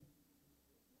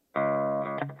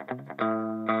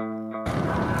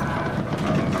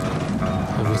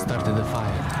Who started the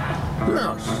fire?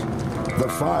 Yes, the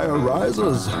fire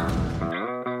rises.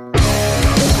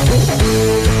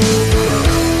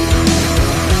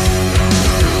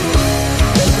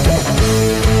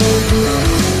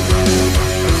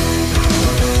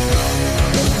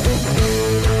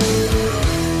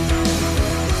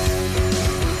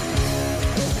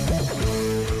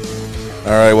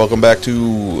 All right, welcome back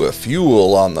to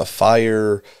Fuel on the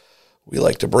Fire. We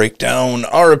like to break down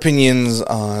our opinions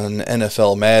on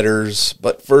NFL matters,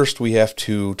 but first we have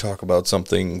to talk about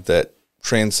something that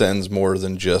transcends more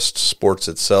than just sports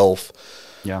itself.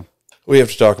 Yeah. We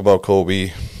have to talk about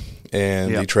Kobe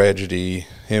and the tragedy,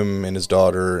 him and his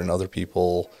daughter and other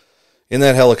people in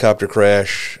that helicopter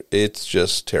crash. It's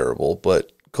just terrible,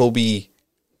 but Kobe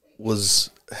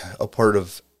was a part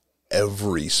of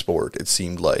every sport, it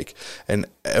seemed like, and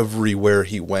everywhere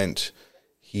he went,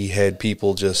 he had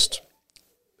people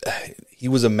he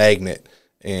was a magnet,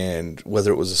 and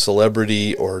whether it was a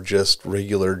celebrity or just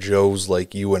regular Joes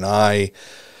like you and I,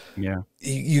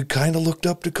 you kind of looked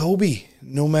up to Kobe,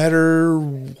 no matter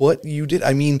what you did.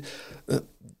 I mean,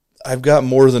 I've got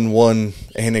more than one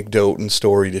anecdote and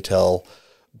story to tell,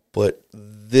 but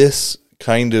this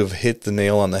kind of hit the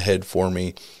nail on the head for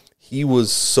me. He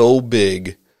was so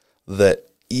big that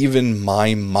even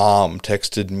my mom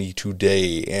texted me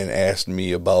today and asked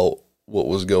me about what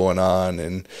was going on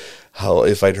and how,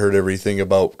 if I'd heard everything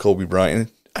about Kobe Bryant.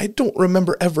 I don't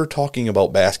remember ever talking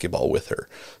about basketball with her.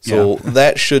 So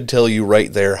that should tell you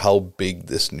right there how big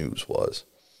this news was.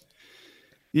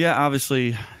 Yeah,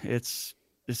 obviously it's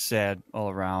sad all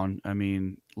around. I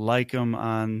mean, like him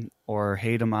on or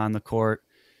hate him on the court,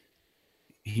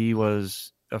 he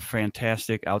was a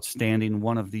fantastic, outstanding,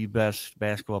 one of the best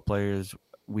basketball players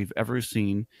we've ever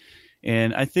seen.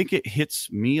 And I think it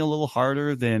hits me a little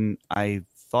harder than I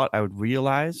thought I would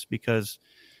realize, because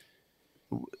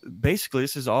basically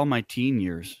this is all my teen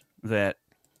years that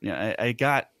I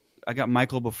got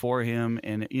Michael before him,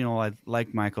 and I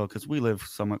like Michael because we live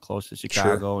somewhat close to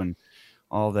Chicago and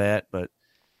all that. But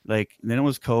like then it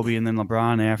was Kobe and then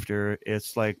LeBron after.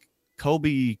 It's like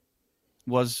Kobe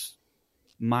was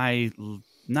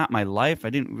not my life. I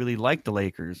didn't really like the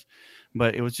Lakers,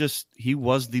 but it was just, he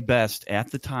was the best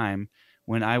at the time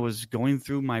when I was going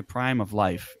through my prime of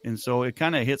life. And so it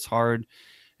kind of hits hard.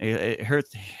 It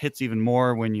hits even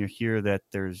more when you hear that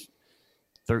there's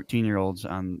 13-year-olds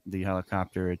on the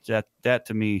helicopter. It's that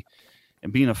to me,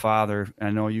 and being a father,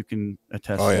 I know you can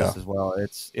attest to this as well.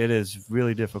 It is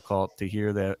really difficult to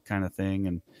hear that kind of thing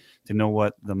and to know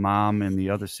what the mom and the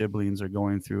other siblings are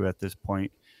going through at this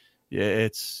point.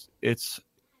 It's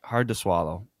hard to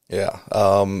swallow. Yeah.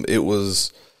 It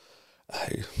was,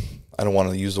 I don't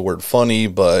want to use the word funny,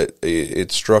 but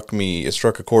it struck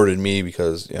a chord in me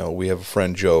because, we have a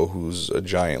friend, Joe, who's a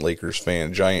giant Lakers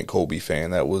fan, giant Kobe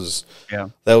fan. That was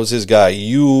his guy.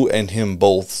 You and him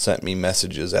both sent me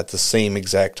messages at the same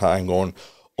exact time going,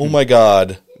 oh my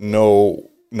God, no,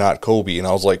 not Kobe. And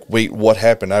I was like, wait, what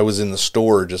happened? I was in the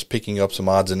store just picking up some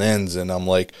odds and ends, and I'm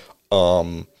like,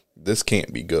 this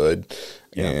can't be good.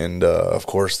 Yeah. And, of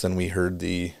course, then we heard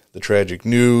the tragic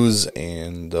news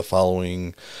and the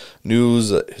following news.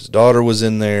 His daughter was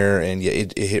in there, and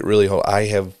it hit really hard. I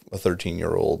have a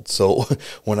 13-year-old, so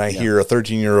when I hear a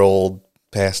 13-year-old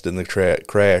passed in the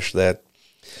crash,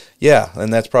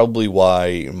 and that's probably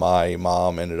why my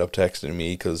mom ended up texting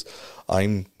me, because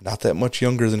I'm not that much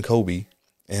younger than Kobe,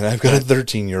 and I've got a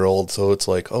 13-year-old, so it's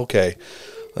like, okay,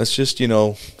 let's just,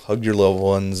 hug your loved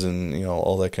ones and,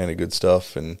 all that kind of good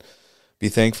stuff, and be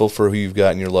thankful for who you've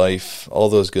got in your life, all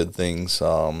those good things.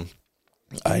 Sounds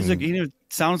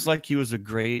like he was a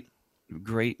great,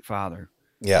 great father.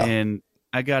 Yeah. And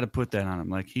I got to put that on him.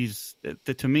 Like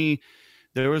to me,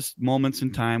 there was moments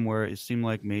in time where it seemed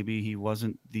like maybe he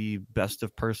wasn't the best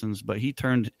of persons, but he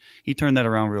turned that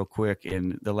around real quick.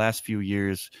 And the last few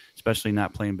years, especially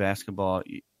not playing basketball,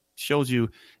 shows you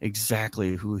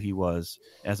exactly who he was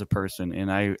as a person.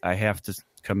 And I have to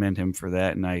commend him for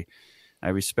that. And I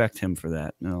respect him for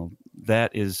that.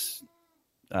 That is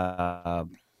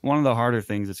one of the harder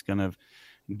things that's going to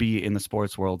be in the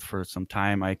sports world for some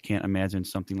time. I can't imagine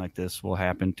something like this will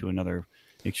happen to another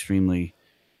extremely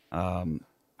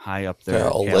high up there.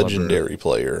 A legendary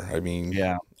player. I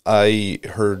mean, I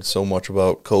heard so much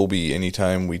about Kobe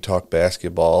anytime we talk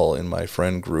basketball in my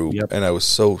friend group, and I was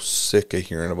so sick of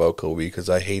hearing about Kobe because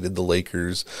I hated the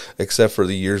Lakers, except for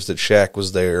the years that Shaq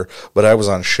was there. But I was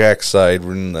on Shaq's side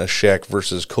in the Shaq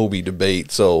versus Kobe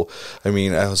debate. So, I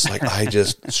mean, I was like, I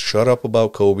just shut up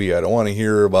about Kobe. I don't want to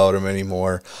hear about him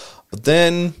anymore. But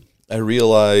then I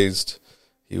realized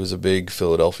he was a big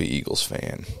Philadelphia Eagles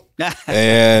fan.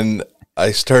 And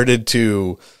I started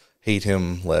to hate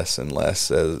him less and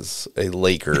less as a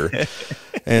Laker.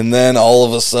 And then all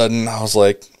of a sudden I was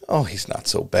like, oh, he's not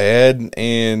so bad.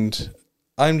 And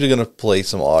I'm just going to play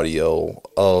some audio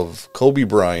of Kobe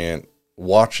Bryant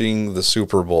watching the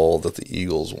Super Bowl that the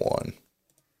Eagles won.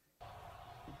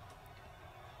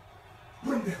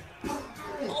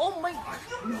 Oh my God.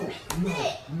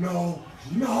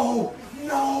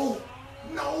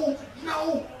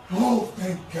 No. Oh,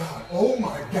 thank God. Oh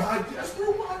my God. Yes, we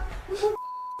won.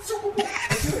 Super Bowl.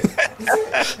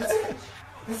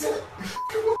 That's it.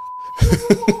 Come on.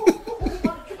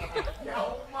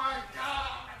 Oh my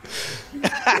God.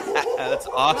 That's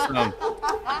awesome.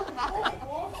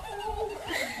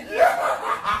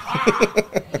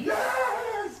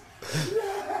 Yes.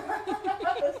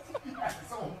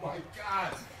 Oh my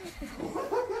God.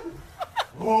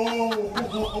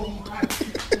 Oh my God.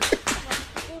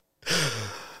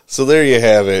 So there you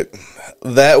have it.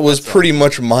 That was pretty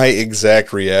much my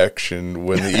exact reaction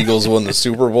when the Eagles won the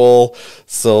Super Bowl.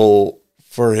 So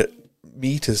for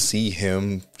me to see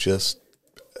him just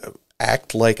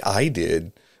act like I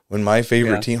did when my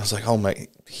favorite team, I was like, oh my,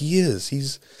 he's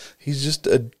just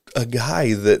a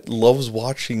guy that loves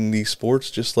watching these sports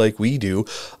just like we do.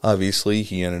 Obviously,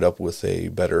 he ended up with a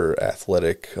better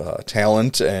athletic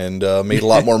talent and made a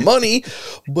lot more money,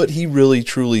 but he really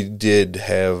truly did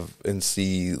have and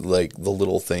see like the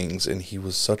little things, and he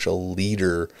was such a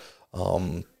leader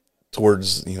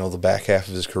towards the back half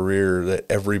of his career that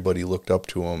everybody looked up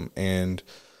to him. And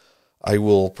I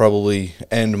will probably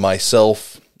end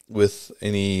myself with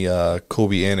any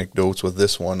Kobe anecdotes with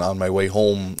this one. On my way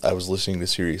home, I was listening to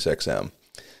Sirius XM,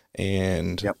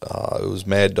 and it was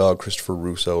Mad Dog Christopher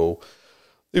Russo.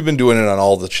 They've been doing it on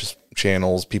all the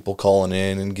channels, people calling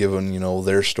in and giving,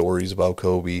 their stories about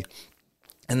Kobe.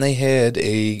 And they had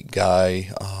a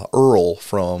guy, Earl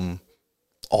from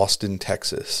Austin,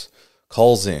 Texas,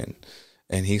 calls in,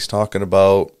 and he's talking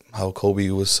about how Kobe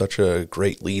was such a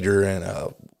great leader and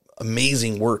a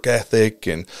amazing work ethic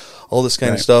and all this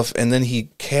kind of stuff. And then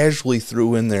he casually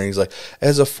threw in there, he's like,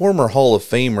 as a former Hall of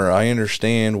Famer, I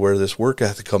understand where this work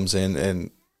ethic comes in.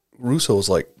 And Russo was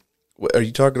like, are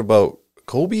you talking about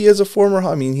Kobe as a former?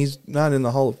 I mean, he's not in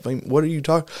the Hall of Fame. What are you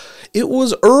talking? It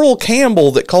was Earl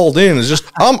Campbell that called in. It's just,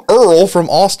 I'm Earl from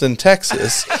Austin,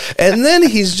 Texas. And then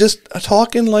he's just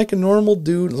talking like a normal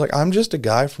dude. Like, I'm just a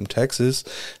guy from Texas.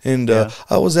 And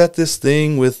I was at this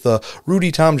thing with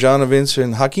Rudy Tomjanovich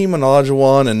and Hakeem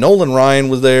Olajuwon, and Nolan Ryan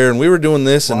was there, and we were doing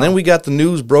this. And then we got the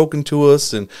news broken to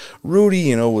us. And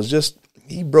Rudy, was just,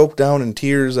 he broke down in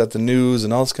tears at the news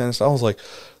and all this kind of stuff. I was like,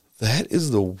 that is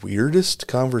the weirdest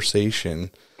conversation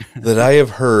that I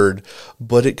have heard,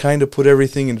 but it kind of put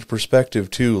everything into perspective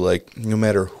too. Like, no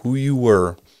matter who you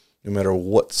were, no matter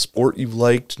what sport you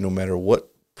liked, no matter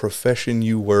what profession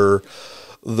you were,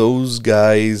 those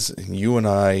guys, you and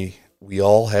I, we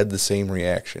all had the same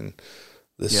reaction.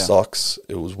 This sucks.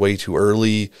 It was way too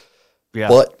early. Yeah,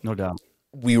 but no doubt.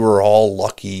 We were all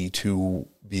lucky to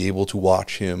be able to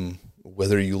watch him,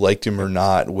 whether you liked him or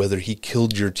not, whether he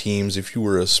killed your teams, if you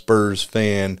were a Spurs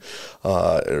fan,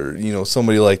 or,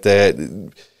 somebody like that,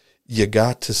 you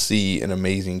got to see an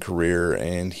amazing career,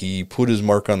 and he put his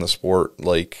mark on the sport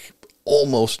like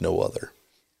almost no other.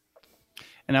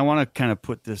 And I want to kind of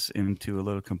put this into a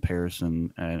little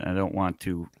comparison, and I don't want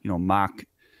to, mock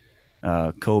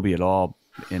Kobe at all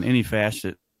in any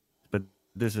fashion, but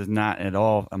this is not at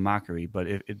all a mockery, but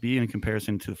it'd be in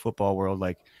comparison to the football world.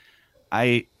 Like,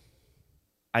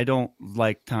 I don't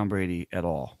like Tom Brady at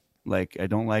all. Like, I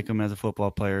don't like him as a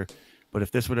football player, but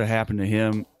if this would have happened to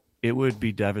him, it would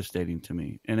be devastating to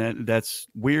me. And that's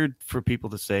weird for people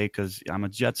to say, because I'm a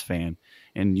Jets fan,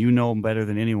 and him better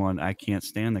than anyone. I can't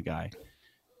stand the guy.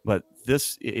 But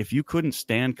this, if you couldn't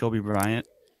stand Kobe Bryant,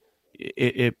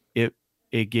 it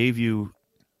gave you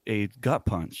a gut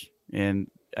punch. And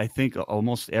I think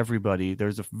almost everybody,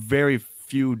 there's a very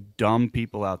few dumb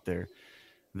people out there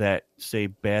that say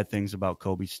bad things about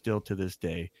Kobe still to this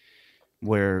day,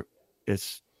 where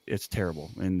it's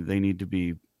terrible, and they need to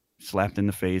be slapped in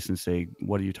the face and say,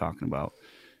 what are you talking about?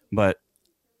 But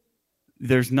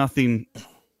there's nothing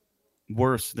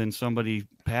worse than somebody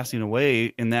passing away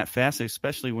in that fast,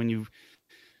 especially when you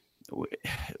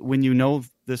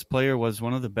this player was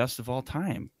one of the best of all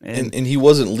time. And he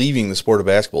wasn't leaving the sport of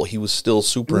basketball. He was still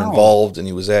super involved, and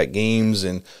he was at games.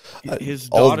 And his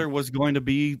daughter was wanting to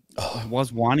be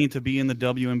in the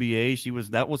WNBA.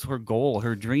 That was her goal,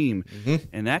 her dream. Mm-hmm.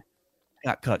 And that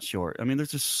got cut short. I mean,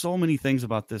 there's just so many things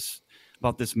about this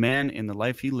man and the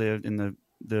life he lived and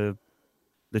the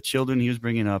children he was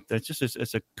bringing up. That's just,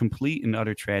 it's a complete and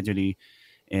utter tragedy.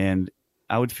 And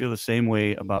I would feel the same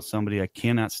way about somebody I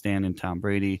cannot stand in Tom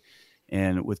Brady.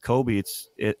 And with Kobe,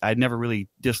 I'd never really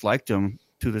disliked him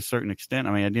to a certain extent.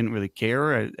 I mean, I didn't really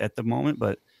care at the moment,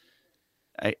 but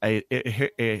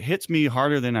it hits me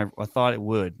harder than I thought it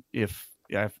would.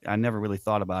 I never really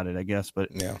thought about it, I guess, but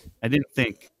Yeah. I didn't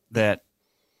think that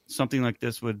something like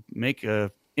this would make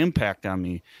a impact on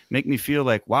me, make me feel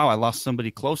like, wow, I lost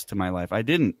somebody close to my life. I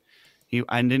didn't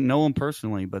know him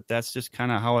personally, but that's just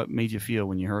kind of how it made you feel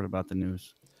when you heard about the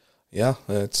news. Yeah,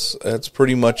 that's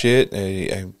pretty much it.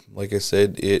 Like I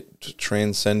said, it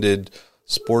transcended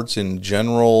sports in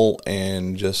general,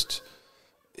 and just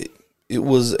it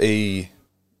was a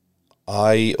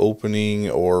eye-opening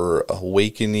or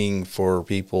awakening for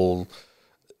people.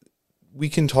 We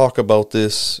can talk about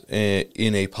this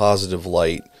in a positive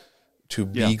light, to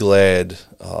be glad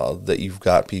that you've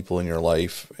got people in your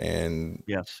life and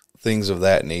things of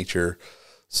that nature.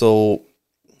 So,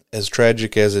 as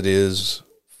tragic as it is,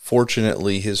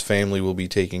 fortunately, his family will be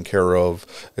taken care of.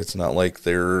 It's not like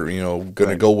they're, going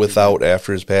to go without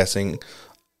after his passing.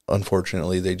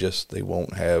 Unfortunately, they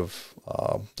won't have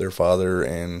their father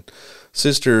and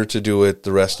sister to do it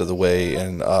the rest of the way,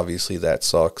 and obviously that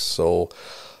sucks. So,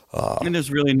 and there's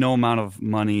really no amount of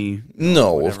money.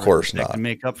 No, of course not. To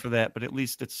make up for that, but at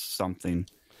least it's something.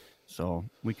 So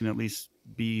we can at least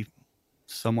be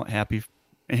somewhat happy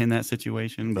in that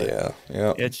situation. But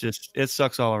yeah, it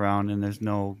sucks all around, and there's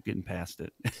no getting past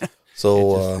it.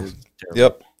 So,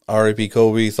 R.I.P.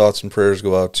 Kobe. Thoughts and prayers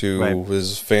go out to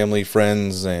his family,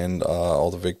 friends, and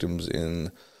all the victims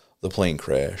in the plane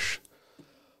crash.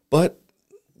 But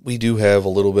we do have a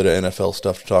little bit of NFL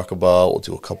stuff to talk about. We'll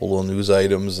do a couple of news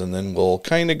items, and then we'll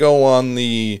kind of go on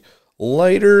the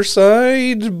lighter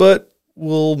side, but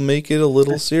we'll make it a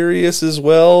little serious as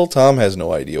well. Tom has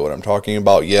no idea what I'm talking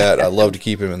about yet. I love to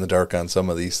keep him in the dark on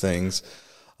some of these things.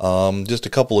 Just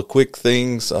a couple of quick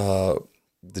things.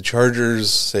 The Chargers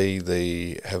say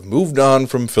they have moved on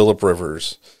from Phillip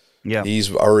Rivers. Yeah,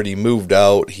 he's already moved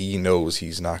out. He knows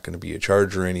he's not going to be a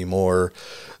Charger anymore.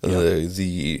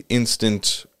 The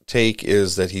instant take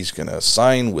is that he's going to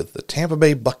sign with the Tampa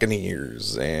Bay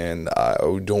Buccaneers, and I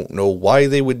don't know why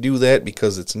they would do that,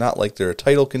 because it's not like they're a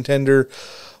title contender.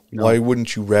 No. Why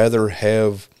wouldn't you rather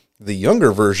have the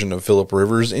younger version of Phillip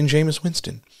Rivers in Jameis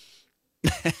Winston?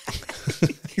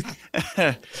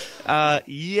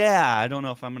 I don't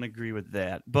know if I'm going to agree with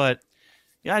that, but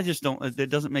I just don't. It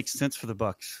doesn't make sense for the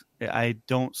Bucs. I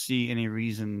don't see any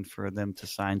reason for them to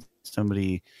sign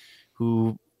somebody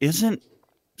who isn't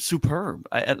superb.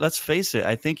 Let's face it.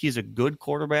 I think he's a good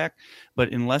quarterback,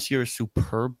 but unless you're a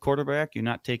superb quarterback, you're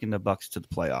not taking the Bucs to the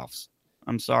playoffs.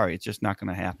 I'm sorry, it's just not going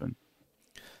to happen.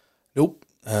 Nope.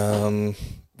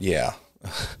 Yeah.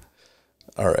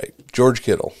 All right, George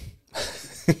Kittle.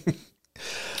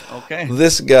 Okay.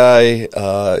 This guy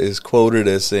is quoted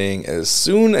as saying, "As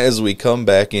soon as we come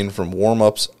back in from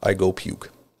warm-ups, I go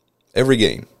puke. Every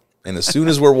game. And as soon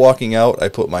as we're walking out, I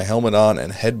put my helmet on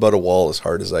and headbutt a wall as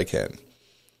hard as I can."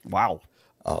 Wow.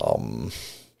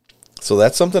 So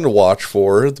that's something to watch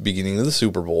for at the beginning of the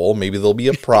Super Bowl. Maybe there'll be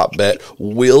a prop bet.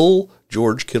 Will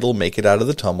George Kittle make it out of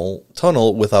the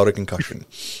tunnel without a concussion?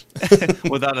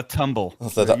 Without a tumble.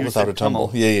 Without a tumble.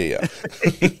 Yeah.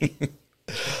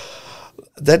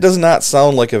 That does not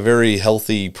sound like a very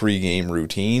healthy pregame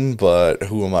routine, but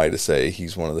who am I to say?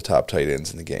 He's one of the top tight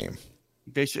ends in the game.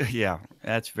 They should,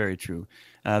 that's very true.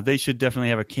 They should definitely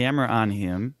have a camera on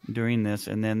him during this,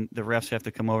 and then the refs have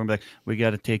to come over and be like, "We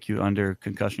got to take you under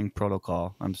concussion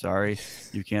protocol. I'm sorry,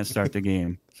 you can't start the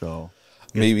game." So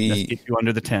let's get you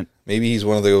under the tent. Maybe he's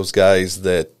one of those guys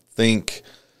that think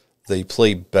they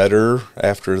play better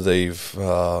after they've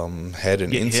had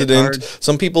an incident.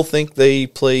 Some people think they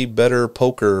play better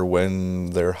poker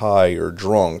when they're high or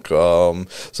drunk.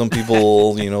 Some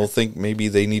people, think maybe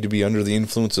they need to be under the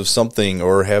influence of something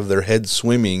or have their head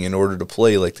swimming in order to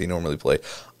play like they normally play.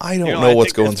 I don't know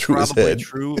what's going through his head.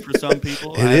 True for some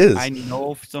people. It is. I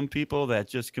know some people that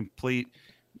just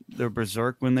they're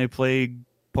berserk when they play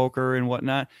poker and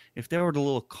whatnot. If they were a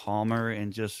little calmer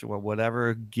and just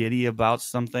whatever giddy about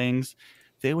some things,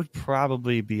 they would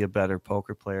probably be a better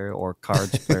poker player or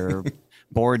cards player,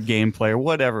 board game player,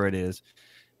 whatever it is.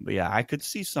 But yeah, I could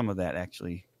see some of that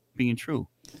actually being true.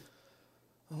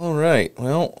 All right.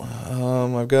 Well,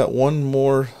 I've got one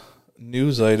more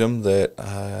news item that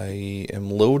I am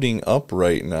loading up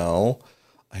right now.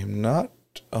 I'm not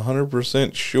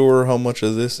 100% sure how much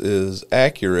of this is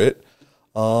accurate.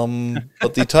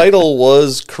 But the title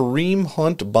was Kareem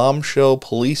Hunt Bombshell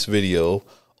Police Video,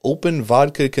 Open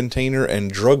Vodka Container and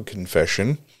Drug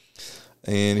Confession.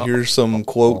 And here's some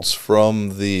quotes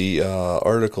from the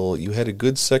article. "You had a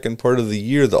good second part of the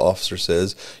year," the officer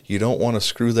says. "You don't want to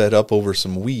screw that up over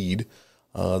some weed.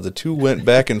 The two went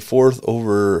back and forth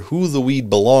over who the weed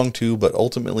belonged to, but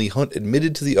ultimately Hunt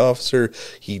admitted to the officer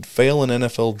he'd fail an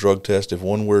NFL drug test if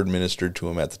one were administered to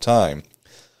him at the time.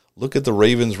 Look at the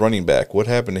Ravens running back. What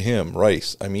happened to him?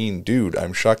 Rice. I mean, dude,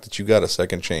 I'm shocked that you got a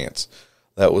second chance.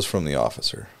 That was from the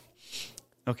officer.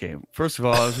 Okay, first of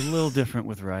all, it was a little different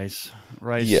with Rice.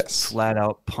 Rice Yes. flat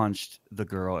out punched the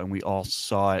girl, and we all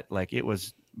saw it. Like, it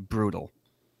was brutal.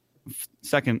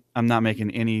 Second, I'm not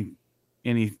making any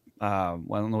well,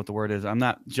 I don't know what the word is. I'm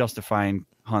not justifying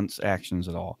Hunt's actions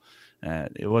at all.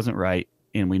 It wasn't right,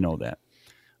 and we know that.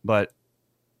 But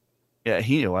yeah,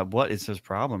 what is his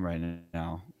problem right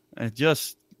now?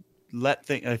 Just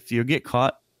if you get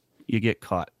caught, you get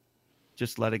caught.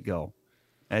 Just let it go.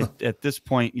 At this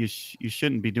point, you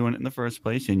shouldn't be doing it in the first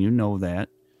place, and you know that.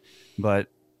 But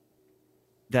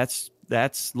that's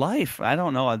life. I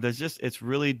don't know. It's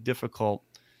really difficult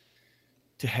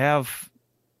to have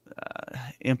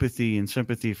empathy and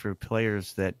sympathy for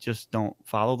players that just don't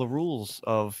follow the rules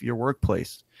of your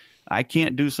workplace. I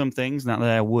can't do some things, not that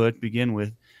I would begin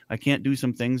with. I can't do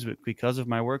some things because of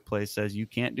my workplace says you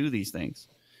can't do these things.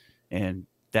 And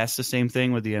that's the same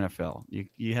thing with the NFL.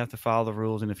 You have to follow the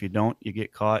rules, and if you don't, you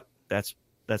get caught. That's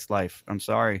life. I'm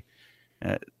sorry.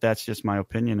 That's just my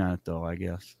opinion on it, though, I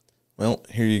guess. Well,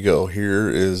 here you go. Here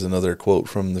is another quote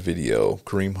from the video.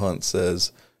 Kareem Hunt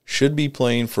says, "Should be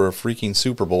playing for a freaking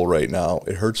Super Bowl right now.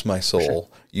 It hurts my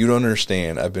soul. You don't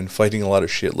understand. I've been fighting a lot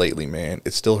of shit lately, man.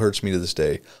 It still hurts me to this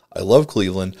day. I love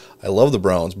Cleveland. I love the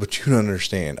Browns, but you don't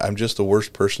understand. I'm just the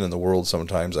worst person in the world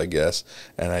sometimes, I guess,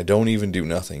 and I don't even do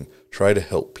nothing. Try to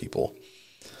help people."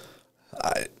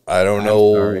 I don't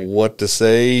know what to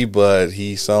say, but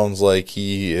he sounds like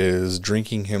he is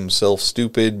drinking himself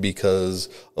stupid because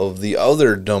of the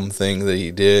other dumb thing that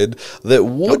he did that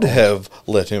would have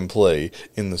let him play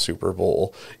in the Super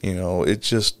Bowl. You know, it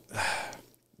just,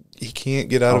 he can't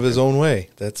get out of his own way.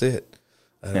 That's it.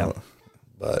 I don't know.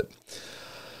 But,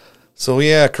 so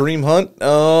yeah, Kareem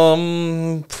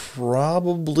Hunt,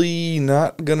 probably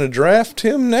not going to draft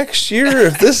him next year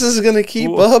if this is going to keep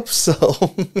up. So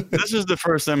this is the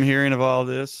first I'm hearing of all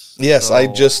this. Yes, so. I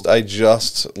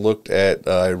just looked at,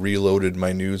 I reloaded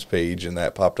my news page and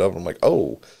that popped up. I'm like,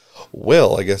 oh,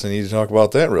 well, I guess I need to talk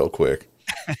about that real quick.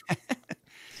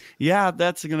 Yeah,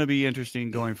 that's going to be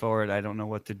interesting going forward. I don't know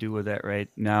what to do with that right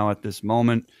now at this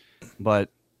moment,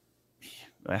 but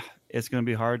it's going to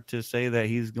be hard to say that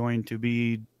he's going to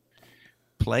be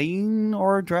playing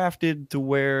or drafted to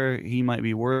where he might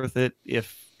be worth it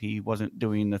if he wasn't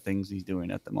doing the things he's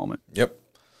doing at the moment. Yep.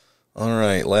 All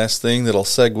right. Last thing that'll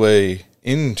segue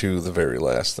into the very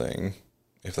last thing,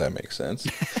 if that makes sense.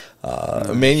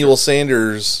 Emmanuel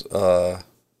Sanders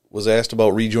was asked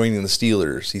about rejoining the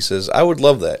Steelers. He says, "I would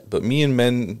love that, but me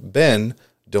and Ben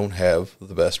don't have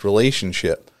the best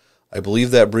relationship. I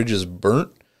believe that bridge is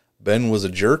burnt. Ben was a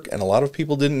jerk, and a lot of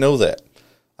people didn't know that.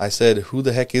 I said, who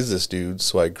the heck is this dude?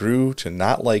 So I grew to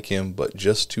not like him, but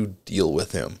just to deal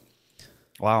with him."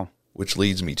 Wow. Which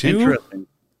leads me to... Interesting.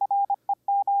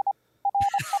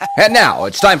 And now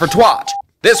it's time for TWAT,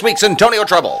 this week's Antonio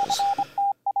Troubles.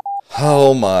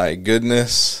 Oh my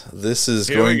goodness. This is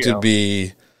Here going we to go.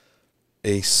 be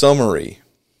a summary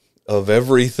of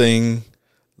everything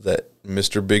that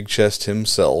Mr. Big Chest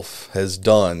himself has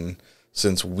done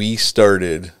since we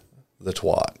started the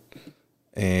TWAT.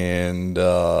 And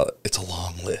it's a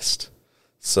long list.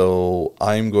 So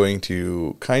I'm going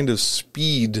to kind of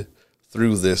speed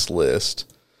through this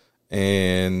list.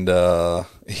 And I'm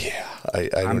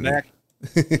back.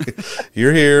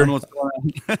 You're here. I don't know what's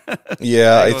going on.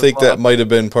 Yeah, I goes think that Bob. might have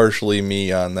been partially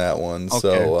me on that one. Okay.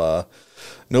 So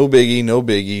no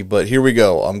biggie. But here we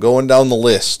go. I'm going down the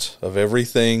list of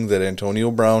everything that Antonio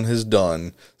Brown has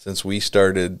done since we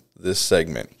started this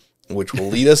segment, which will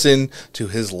lead us into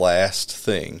his last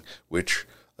thing, which,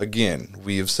 again,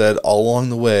 we have said all along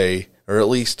the way, or at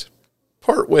least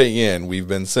part way in, we've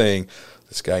been saying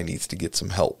this guy needs to get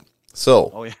some help.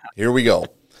 So, Here we go.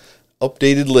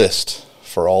 Updated list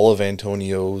for all of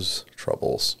Antonio's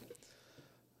troubles.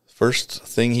 First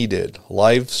thing he did,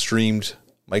 live streamed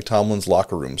Mike Tomlin's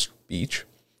locker room speech.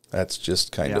 That's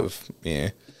just kind of,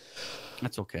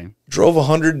 That's okay. Drove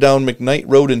 100 down McKnight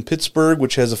Road in Pittsburgh,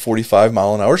 which has a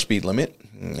 45-mile-an-hour speed limit.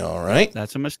 All right.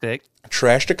 That's a mistake.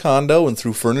 Trashed a condo and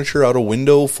threw furniture out a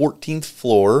window 14th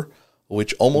floor,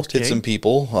 which almost hit some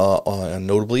people,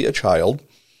 notably a child.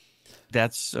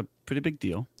 That's a pretty big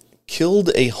deal.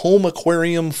 Killed a home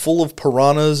aquarium full of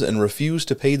piranhas and refused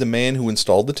to pay the man who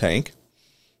installed the tank.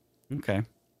 Okay.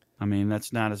 I mean,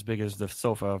 that's not as big as the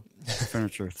sofa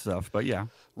furniture stuff, but yeah.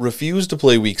 Refused to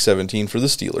play Week 17 for the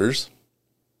Steelers.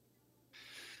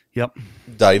 Yep.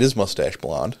 Dyed his mustache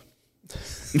blonde.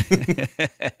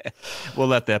 We'll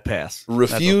let that pass.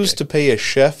 Refused to pay a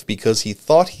chef because he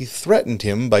thought he threatened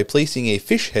him by placing a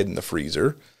fish head in the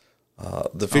freezer.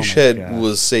 The fish head God.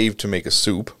 was saved to make a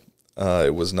soup.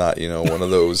 It was not, one of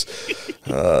those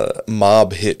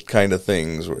mob hit kind of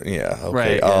things. Yeah, okay.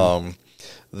 Right, yeah.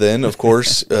 Then, of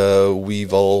course,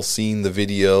 we've all seen the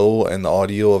video and the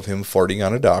audio of him farting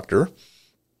on a doctor.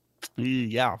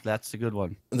 Yeah, that's a good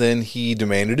one. Then he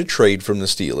demanded a trade from the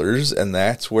Steelers, and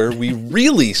that's where we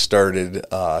really started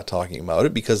talking about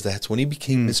it, because that's when he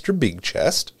became Mr. Big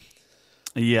Chest.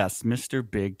 Yes, Mr.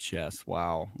 Big Chest.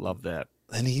 Wow, love that.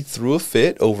 Then he threw a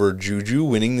fit over Juju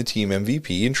winning the team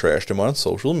MVP and trashed him on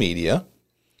social media.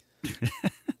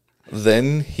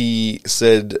 Then he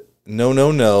said,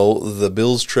 no, the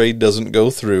Bills trade doesn't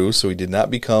go through, so he did not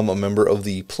become a member of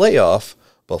the playoff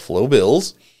Buffalo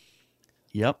Bills.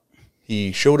 Yep.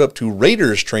 He showed up to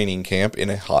Raiders training camp in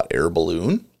a hot air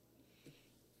balloon.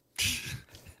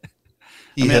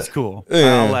 That's cool.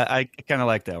 I kind of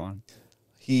like that one.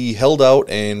 He held out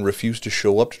and refused to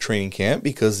show up to training camp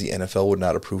because the NFL would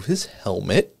not approve his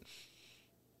helmet.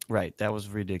 Right, that was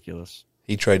ridiculous.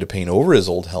 He tried to paint over his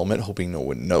old helmet, hoping no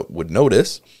one would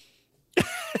notice.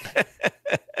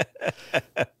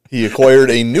 He acquired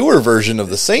a newer version of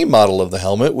the same model of the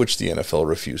helmet, which the NFL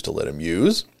refused to let him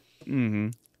use. Mm-hmm.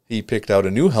 He picked out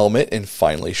a new helmet and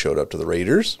finally showed up to the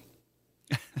Raiders.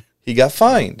 He got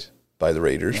fined by the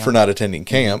Raiders for not attending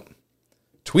camp,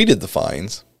 tweeted the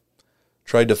fines,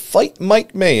 tried to fight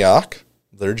Mike Mayock,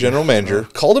 their general manager,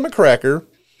 called him a cracker,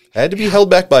 had to be held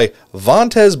back by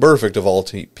Vontez Burfict of all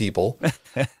people,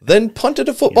 then punted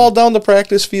a football down the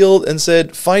practice field and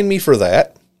said, "Fine me for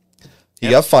that." He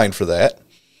got fined for that.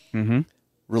 Mm-hmm.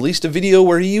 Released a video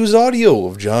where he used audio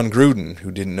of John Gruden,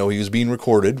 who didn't know he was being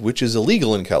recorded, which is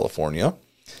illegal in California.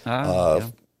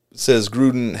 Says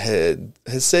Gruden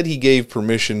has said he gave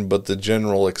permission, but the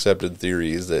general accepted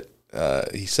theory is that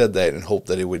he said that in hope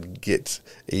that it would get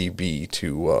AB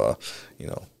to,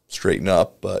 straighten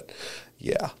up. But,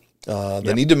 yeah.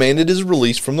 Then he demanded his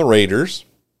release from the Raiders.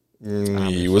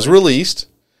 He was released.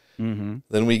 Mm-hmm.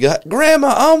 Then we got,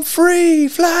 "Grandma, I'm free.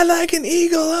 Fly like an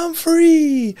eagle, I'm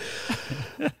free."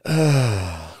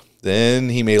 Then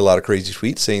he made a lot of crazy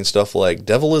tweets saying stuff like,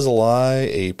 "Devil is a lie,"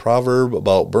 a proverb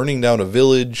about burning down a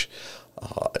village.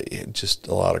 Just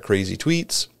a lot of crazy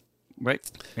tweets. Right.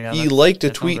 Yeah, he liked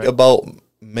a tweet about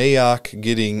Mayock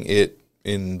getting it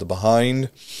in the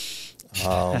behind.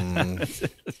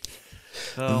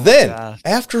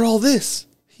 After all this,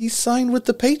 he signed with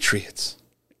the Patriots.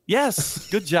 Yes.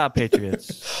 Good job,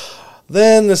 Patriots.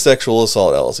 Then the sexual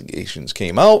assault allegations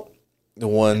came out. The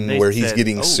one where he's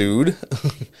getting sued.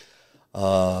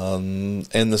 And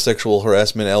the sexual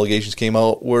harassment allegations came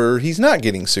out where he's not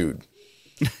getting sued.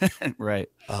 Right.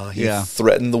 He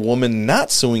threatened the woman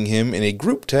not suing him in a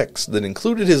group text that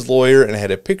included his lawyer and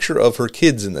had a picture of her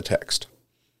kids in the text.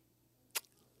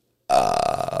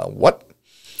 What?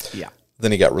 Yeah.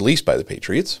 Then he got released by the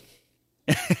Patriots.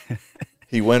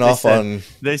 He went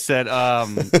They said,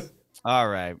 all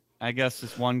right, I guess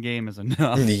this one game is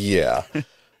enough. Yeah.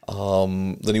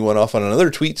 Then he went off on another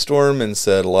tweet storm and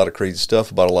said a lot of crazy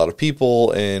stuff about a lot of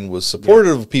people and was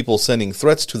supportive of people sending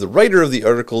threats to the writer of the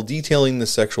article detailing the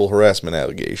sexual harassment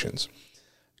allegations.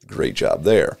 Great job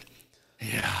there.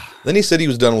 Yeah. Then he said he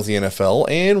was done with the NFL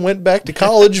and went back to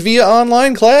college via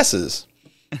online classes.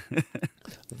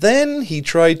 Then he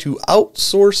tried to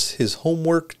outsource his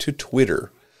homework to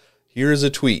Twitter. Here is a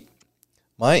tweet.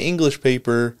 "My English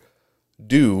paper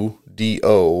due,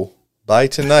 D-O, by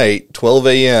tonight, 12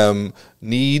 a.m.,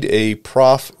 need a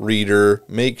prof reader.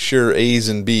 Make sure A's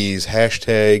and B's,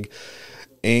 hashtag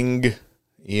ENG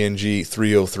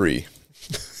 303.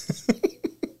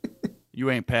 You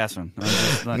ain't passing.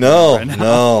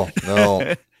 No.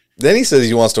 Then he says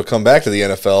he wants to come back to the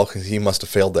NFL because he must have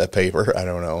failed that paper. I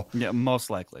don't know. Yeah, most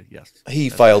likely, yes. He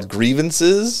filed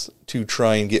grievances to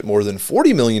try and get more than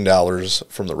 $40 million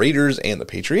from the Raiders and the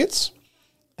Patriots.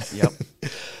 Yep.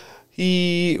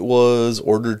 He was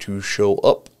ordered to show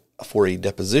up for a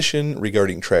deposition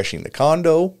regarding trashing the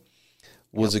condo,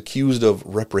 was accused of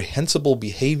reprehensible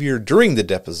behavior during the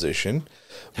deposition,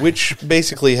 which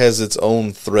basically has its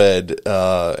own thread,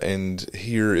 and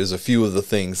here is a few of the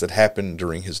things that happened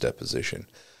during his deposition.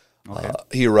 Okay.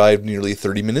 He arrived nearly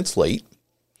 30 minutes late.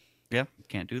 Yeah,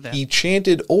 can't do that. He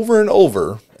chanted over and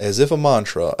over, as if a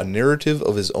mantra, a narrative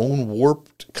of his own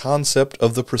warped concept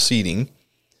of the proceeding.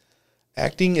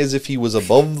 Acting as if he was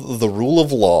above the rule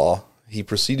of law, he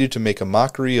proceeded to make a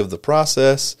mockery of the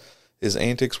process. His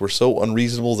antics were so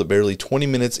unreasonable that barely 20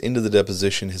 minutes into the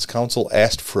deposition, his counsel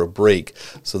asked for a break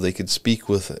so they could speak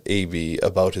with AB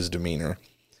about his demeanor.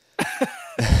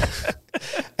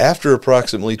 After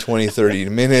approximately 20-30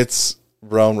 minutes,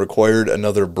 Brown required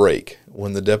another break.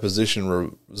 When the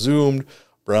deposition resumed,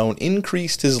 Brown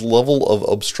increased his level of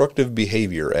obstructive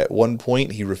behavior. At one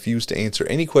point, he refused to answer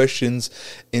any questions,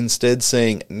 instead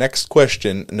saying, "Next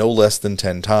question," no less than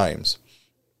 10 times.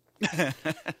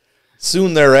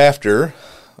 Soon thereafter,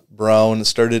 Brown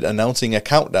started announcing a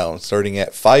countdown starting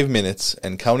at 5 minutes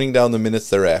and counting down the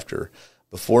minutes thereafter.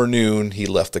 Before noon, he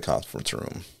left the conference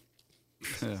room.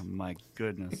 Oh, my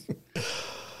goodness.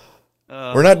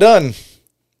 We're not done.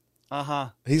 Uh-huh.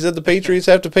 He said the Patriots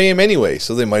have to pay him anyway,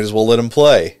 so they might as well let him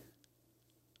play.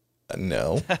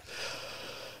 No.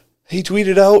 He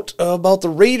tweeted out about the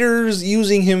Raiders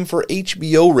using him for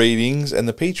HBO ratings and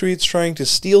the Patriots trying to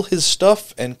steal his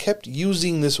stuff, and kept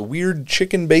using this weird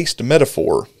chicken-based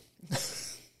metaphor.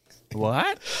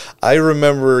 What? I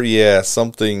remember,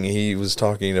 something he was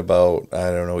talking about,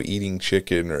 I don't know, eating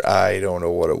chicken, or I don't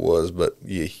know what it was, but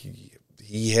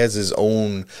he has his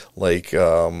own, like,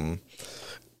 I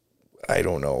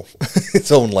don't know,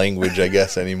 his own language, I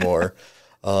guess, anymore.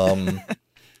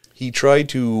 He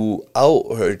tried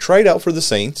out for the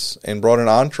Saints and brought an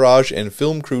entourage and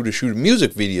film crew to shoot a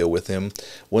music video with him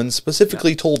when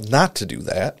specifically told not to do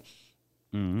that.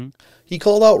 Mm-hmm. He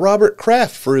called out Robert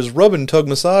Kraft for his rub and tug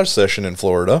massage session in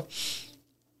Florida.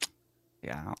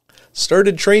 Yeah.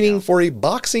 Started training for a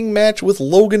boxing match with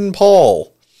Logan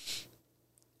Paul.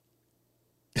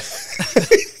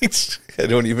 I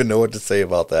don't even know what to say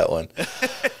about that one.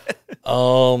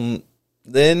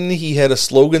 Then he had a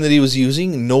slogan that he was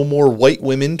using, "No more white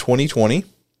women 2020.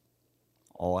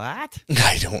 What?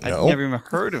 I don't know. I've never even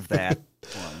heard of that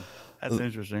one. That's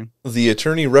interesting. The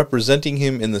attorney representing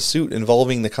him in the suit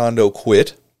involving the condo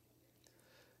quit.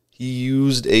 He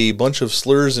used a bunch of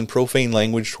slurs and profane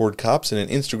language toward cops in an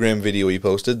Instagram video he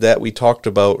posted that we talked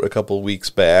about a couple of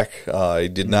weeks back. I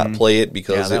did not play it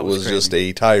because it was just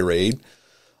a tirade.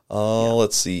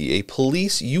 Let's see. A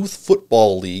police youth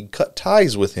football league cut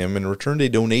ties with him and returned a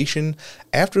donation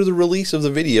after the release of the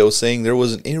video, saying there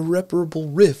was an irreparable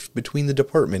rift between the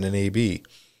department and AB.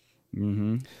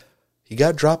 Mm-hmm. He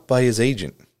got dropped by his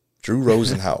agent, Drew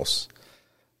Rosenhaus.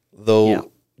 Though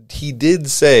he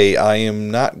did say, "I am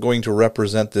not going to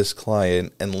represent this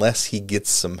client unless he gets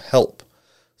some help."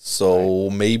 So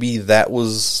maybe that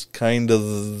was kind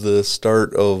of the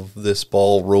start of this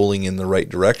ball rolling in the right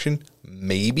direction.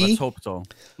 Maybe.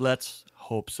 Let's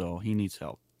hope so. He needs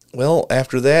help. Well,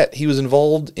 after that, he was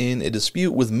involved in a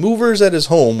dispute with movers at his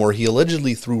home where he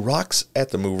allegedly threw rocks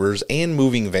at the movers and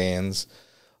moving vans.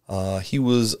 He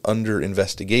was under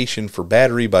investigation for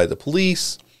battery by the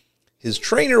police. His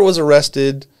trainer was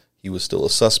arrested. He was still a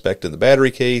suspect in the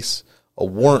battery case. A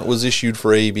warrant was issued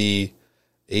for AB.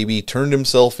 AB turned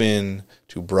himself in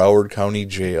to Broward County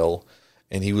Jail,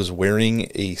 and he was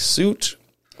wearing a suit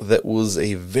that was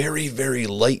a very, very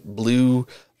light blue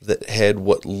that had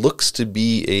what looks to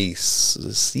be a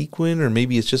sequin, or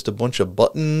maybe it's just a bunch of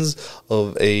buttons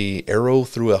of a arrow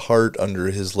through a heart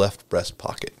under his left breast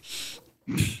pocket.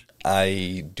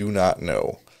 I do not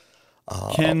know.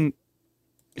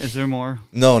 Is there more?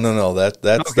 No.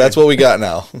 That's what we got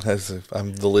now.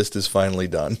 The list is finally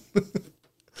done.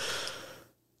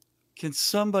 Can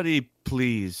somebody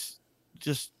please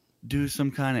just do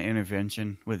some kind of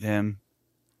intervention with him?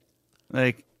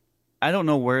 Like, I don't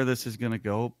know where this is going to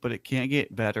go, but it can't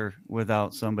get better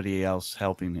without somebody else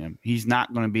helping him. He's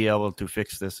not going to be able to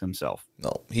fix this himself.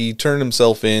 No, he turned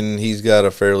himself in. He's got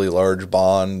a fairly large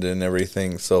bond and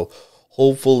everything. So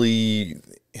hopefully,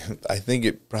 I think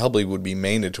it probably would be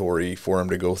mandatory for him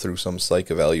to go through some psych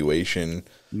evaluation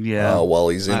while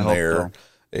he's in there. So.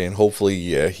 And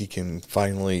hopefully, he can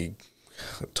finally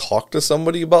talk to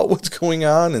somebody about what's going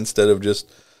on instead of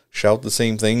just shout the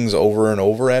same things over and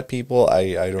over at people.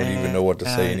 I don't even know what to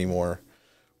say anymore.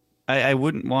 I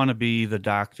wouldn't want to be the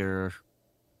doctor,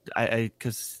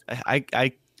 because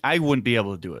I wouldn't be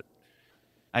able to do it.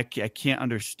 I can't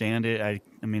understand it. I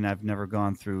mean, I've never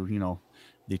gone through,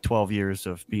 the 12 years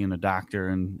of being a doctor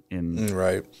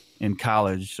in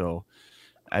college, so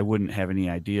I wouldn't have any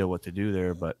idea what to do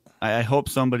there. But I hope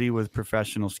somebody with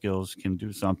professional skills can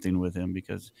do something with him,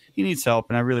 because he needs help,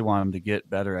 and I really want him to get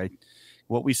better.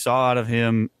 What we saw out of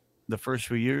him the first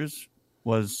few years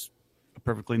was a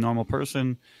perfectly normal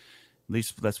person. At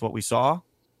least that's what we saw.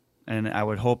 And I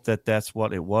would hope that that's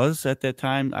what it was at that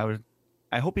time.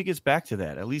 I hope he gets back to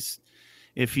that. At least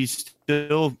if he's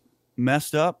still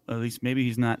messed up, at least maybe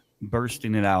he's not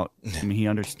bursting it out. I mean, he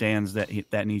understands that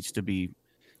that needs to be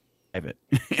private.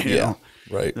 you know?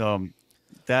 Right.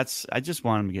 I just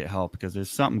want him to get help, because there's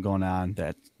something going on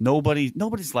that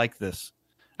nobody's like this.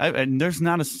 And there's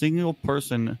not a single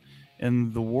person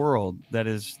in the world that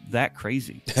is that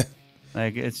crazy.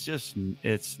 Like,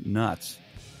 it's nuts.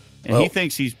 And he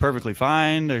thinks he's perfectly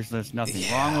fine. There's nothing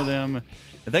wrong with him.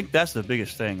 I think that's the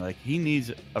biggest thing. Like, he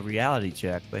needs a reality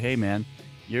check. But hey, man,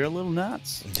 you're a little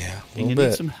nuts. Yeah, and you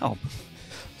need some help.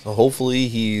 So hopefully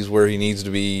he's where he needs to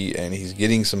be and he's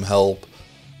getting some help.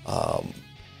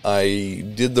 I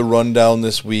did the rundown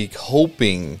this week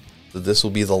hoping that this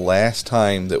will be the last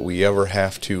time that we ever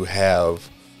have to have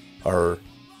our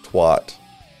twat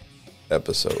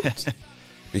episodes.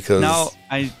 Because now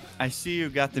I see you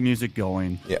got the music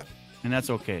going. Yeah. And that's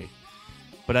okay.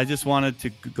 But I just wanted to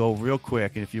go real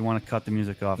quick, and if you want to cut the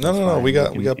music off, No. We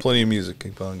got plenty of music.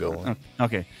 Keep on going.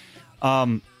 Okay.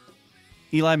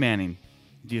 Eli Manning,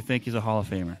 do you think he's a Hall of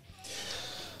Famer?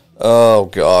 Oh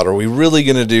God, are we really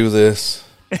going to do this?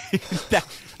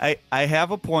 I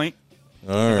have a point.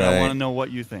 All right. I want to know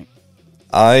what you think.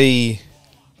 I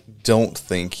don't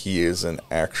think he is an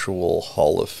actual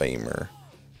Hall of Famer.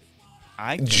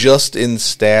 Just in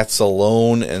stats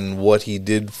alone and what he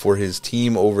did for his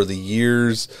team over the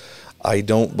years, I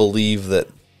don't believe that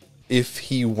if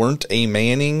he weren't a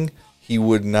Manning, he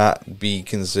would not be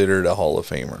considered a Hall of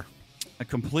Famer. I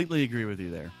completely agree with you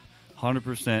there.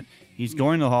 100%. He's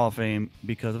going to the Hall of Fame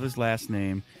because of his last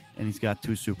name, and he's got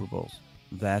 2 Super Bowls.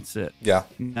 That's it. Yeah.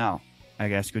 Now, I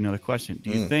ask you another question.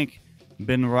 Do you think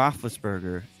Ben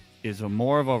Roethlisberger is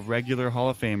more of a regular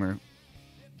Hall of Famer,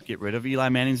 get rid of Eli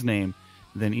Manning's name,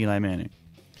 than Eli Manning?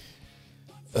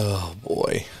 Oh,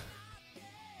 boy.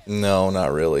 No,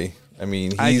 not really. I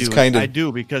mean, I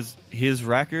do, because his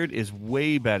record is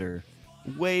way better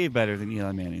than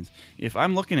Eli Manning's. If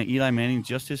I'm looking at Eli Manning,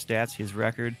 just his stats, his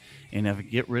record, and if I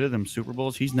get rid of them Super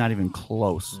Bowls, he's not even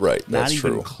close. Right, that's true.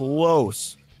 Not even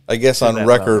close. I guess on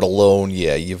record alone,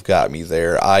 yeah, you've got me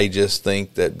there. I just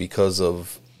think that because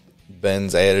of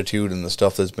Ben's attitude and the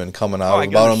stuff that's been coming out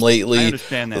about him lately,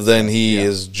 then he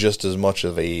is just as much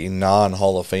of a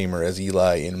non-Hall of Famer as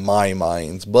Eli in my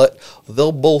minds. But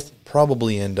they'll both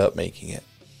probably end up making it.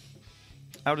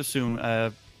 I would assume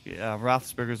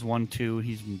Roethlisberger's 1, 2.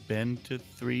 He's been to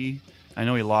 3. I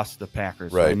know he lost to the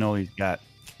Packers, so I know he's got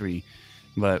 3.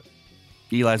 But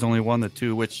Eli's only won the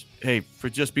 2, which, hey, for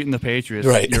just beating the Patriots,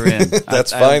 you're in.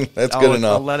 That's fine. That's good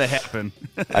enough. I'll let it happen.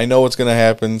 I know what's going to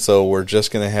happen, so we're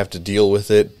just going to have to deal with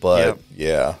it. But,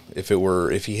 yeah, if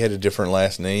he had a different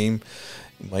last name,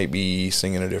 he might be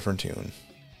singing a different tune.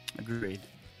 Agreed.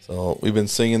 So we've been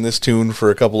singing this tune for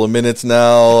a couple of minutes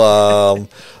now.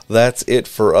 That's it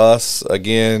for us.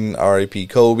 Again, R.I.P.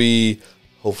 Kobe.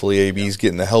 Hopefully AB's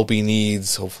getting the help he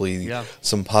needs. Hopefully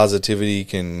some positivity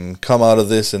can come out of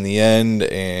this in the end,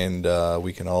 and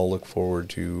we can all look forward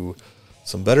to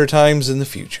some better times in the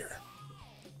future.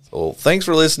 So thanks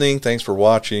for listening. Thanks for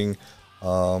watching.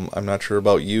 I'm not sure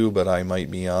about you, but I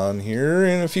might be on here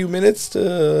in a few minutes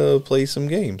to play some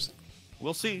games.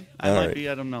 We'll see. I might be.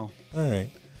 I don't know. All right.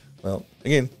 Well,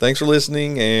 again, thanks for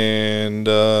listening, and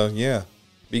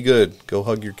be good. Go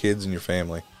hug your kids and your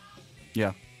family.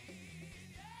 Yeah.